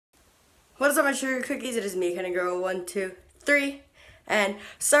What is up, my sugar cookies? It is me, Kinda Girl 123, and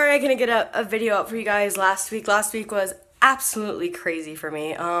sorry I couldn't get a video up for you guys last week. Last week was absolutely crazy for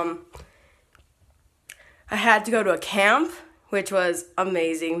me. I had to go to a camp, which was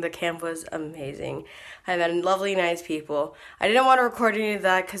amazing. The camp was amazing. I met lovely, nice people. I didn't want to record any of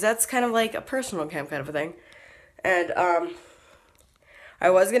that because that's kind of like a personal camp kind of a thing, and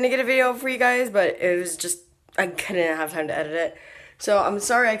I was gonna get a video up for you guys, but it was just I couldn't have time to edit it. So I'm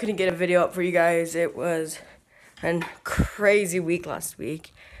sorry I couldn't get a video up for you guys. It was a crazy week last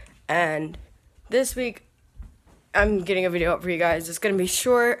week. And this week, I'm getting a video up for you guys. It's going to be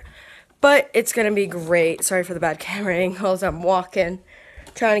short, but it's going to be great. Sorry for the bad camera angles. I'm walking,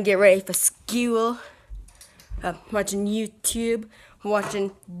 trying to get ready for school. Watching YouTube,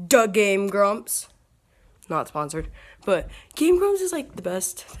 watching the Game Grumps. Not sponsored, but Game Grumps is like the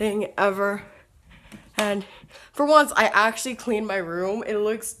best thing ever. And for once, I actually cleaned my room. It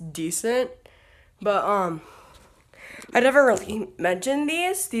looks decent, but I never really mentioned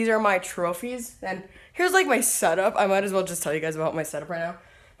these. These are my trophies, and here's like my setup. I might as well just tell you guys about my setup right now.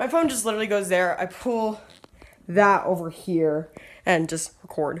 My phone just literally goes there. I pull that over here and just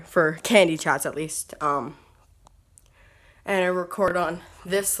record for candy chats at least. And I record on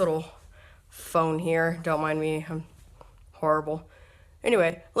this little phone here. Don't mind me. I'm horrible.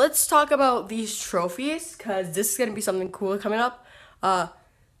 Anyway, let's talk about these trophies, because this is going to be something cool coming up.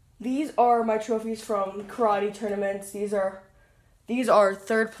 These are my trophies from karate tournaments. These are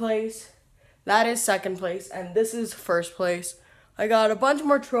third place, that is second place, and this is first place. I got a bunch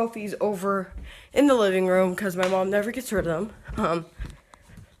more trophies over in the living room, because my mom never gets rid of them.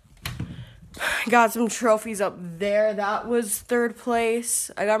 Got some trophies up there. That was third place.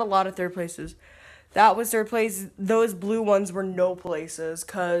 I got a lot of third places. That was third place. Those blue ones were no places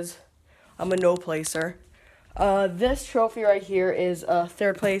because I'm a no placer. This trophy right here is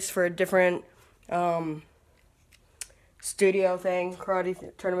third place for a different studio thing,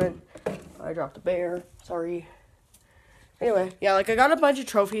 karate tournament. I dropped a bear. Sorry. Anyway, yeah, like I got a bunch of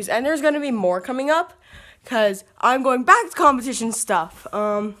trophies, and there's gonna be more coming up because I'm going back to competition stuff.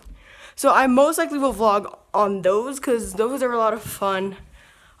 So I most likely will vlog on those because those are a lot of fun.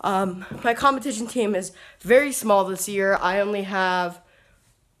 My competition team is very small this year. I only have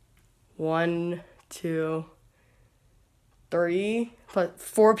 1, 2, 3, but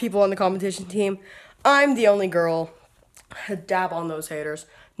 4 people on the competition team. I'm the only girl. Dab on those haters.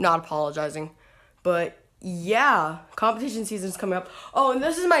 Not apologizing. But yeah, competition season's coming up. Oh, and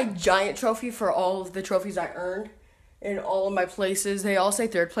this is my giant trophy for all of the trophies I earned in all of my places. They all say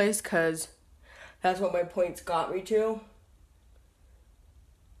third place because that's what my points got me to.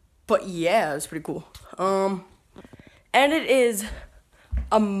 But yeah, it's pretty cool. And it is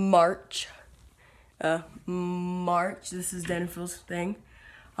a March. This is Denfield's thing.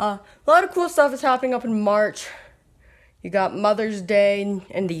 A lot of cool stuff is happening up in March. You got Mother's Day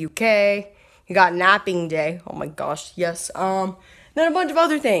in the UK. You got Napping Day. Oh my gosh, yes. Then a bunch of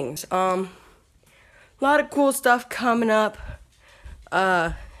other things. A lot of cool stuff coming up.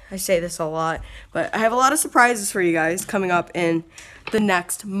 I say this a lot, but I have a lot of surprises for you guys coming up in the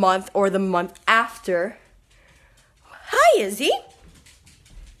next month or the month after. Hi, Izzy.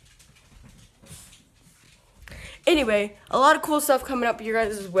 Anyway, a lot of cool stuff coming up your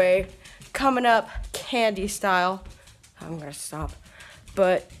guys' way. Coming up candy style. I'm gonna stop.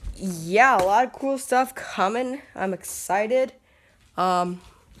 But yeah, a lot of cool stuff coming. I'm excited.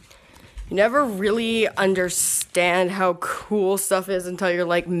 You never really understand how cool stuff is until you're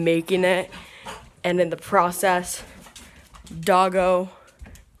like making it, and in the process, doggo,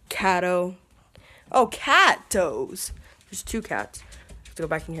 catto, oh, cat toes. There's 2 cats. I have to go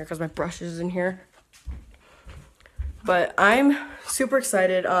back in here because my brush is in here. But I'm super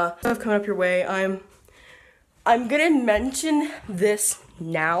excited. Stuff coming up your way. I'm gonna mention this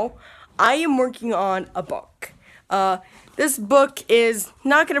now. I am working on a book. This book is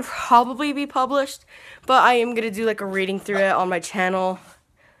not going to probably be published, but I am going to do like a reading through it on my channel.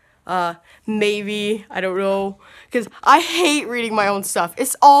 Maybe, I don't know, because I hate reading my own stuff.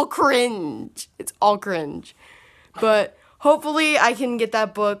 It's all cringe. It's all cringe. But hopefully I can get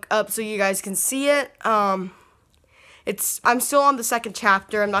that book up so you guys can see it. I'm still on the 2nd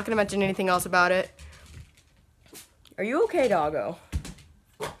chapter. I'm not going to mention anything else about it. Are you okay, doggo?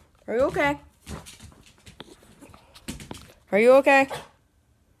 Are you okay? Are you okay?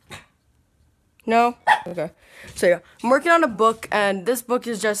 No? Okay. So yeah, I'm working on a book, and this book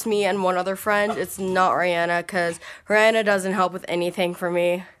is just me and one other friend. It's not Rihanna, because Rihanna doesn't help with anything for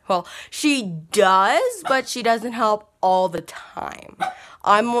me. Well, she does, but she doesn't help all the time.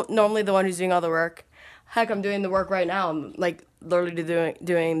 I'm normally the one who's doing all the work. Heck, I'm doing the work right now. I'm like literally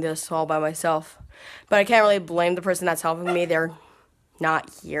doing this all by myself. But I can't really blame the person that's helping me. They're not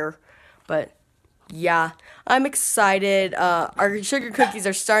here. But yeah, I'm excited. Our sugar cookies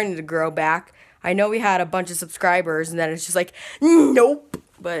are starting to grow back. I know we had a bunch of subscribers and then it's just like, nope.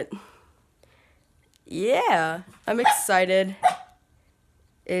 But yeah, I'm excited.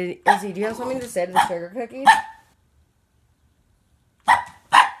 Izzy, do you have something to say to the sugar cookies?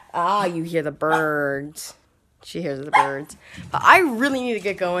 Ah, you hear the birds. She hears the birds. But I really need to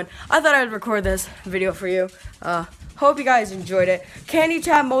get going. I thought I'd record this video for you. Hope you guys enjoyed it. Candy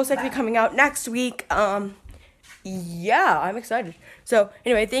Chat most likely coming out next week. Yeah, I'm excited. So,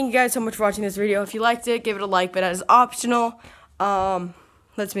 anyway, thank you guys so much for watching this video. If you liked it, give it a like, but that is optional.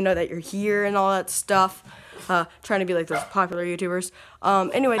 Lets me know that you're here and all that stuff. Trying to be like those popular YouTubers.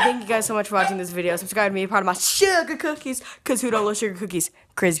 Anyway, thank you guys so much for watching this video. Subscribe to be a part of my sugar cookies, because who don't love sugar cookies?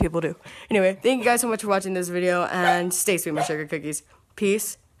 Crazy people do. Anyway, thank you guys so much for watching this video, and stay sweet, my sugar cookies.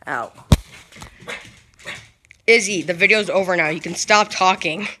 Peace out. Izzy, the video's over now. You can stop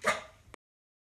talking.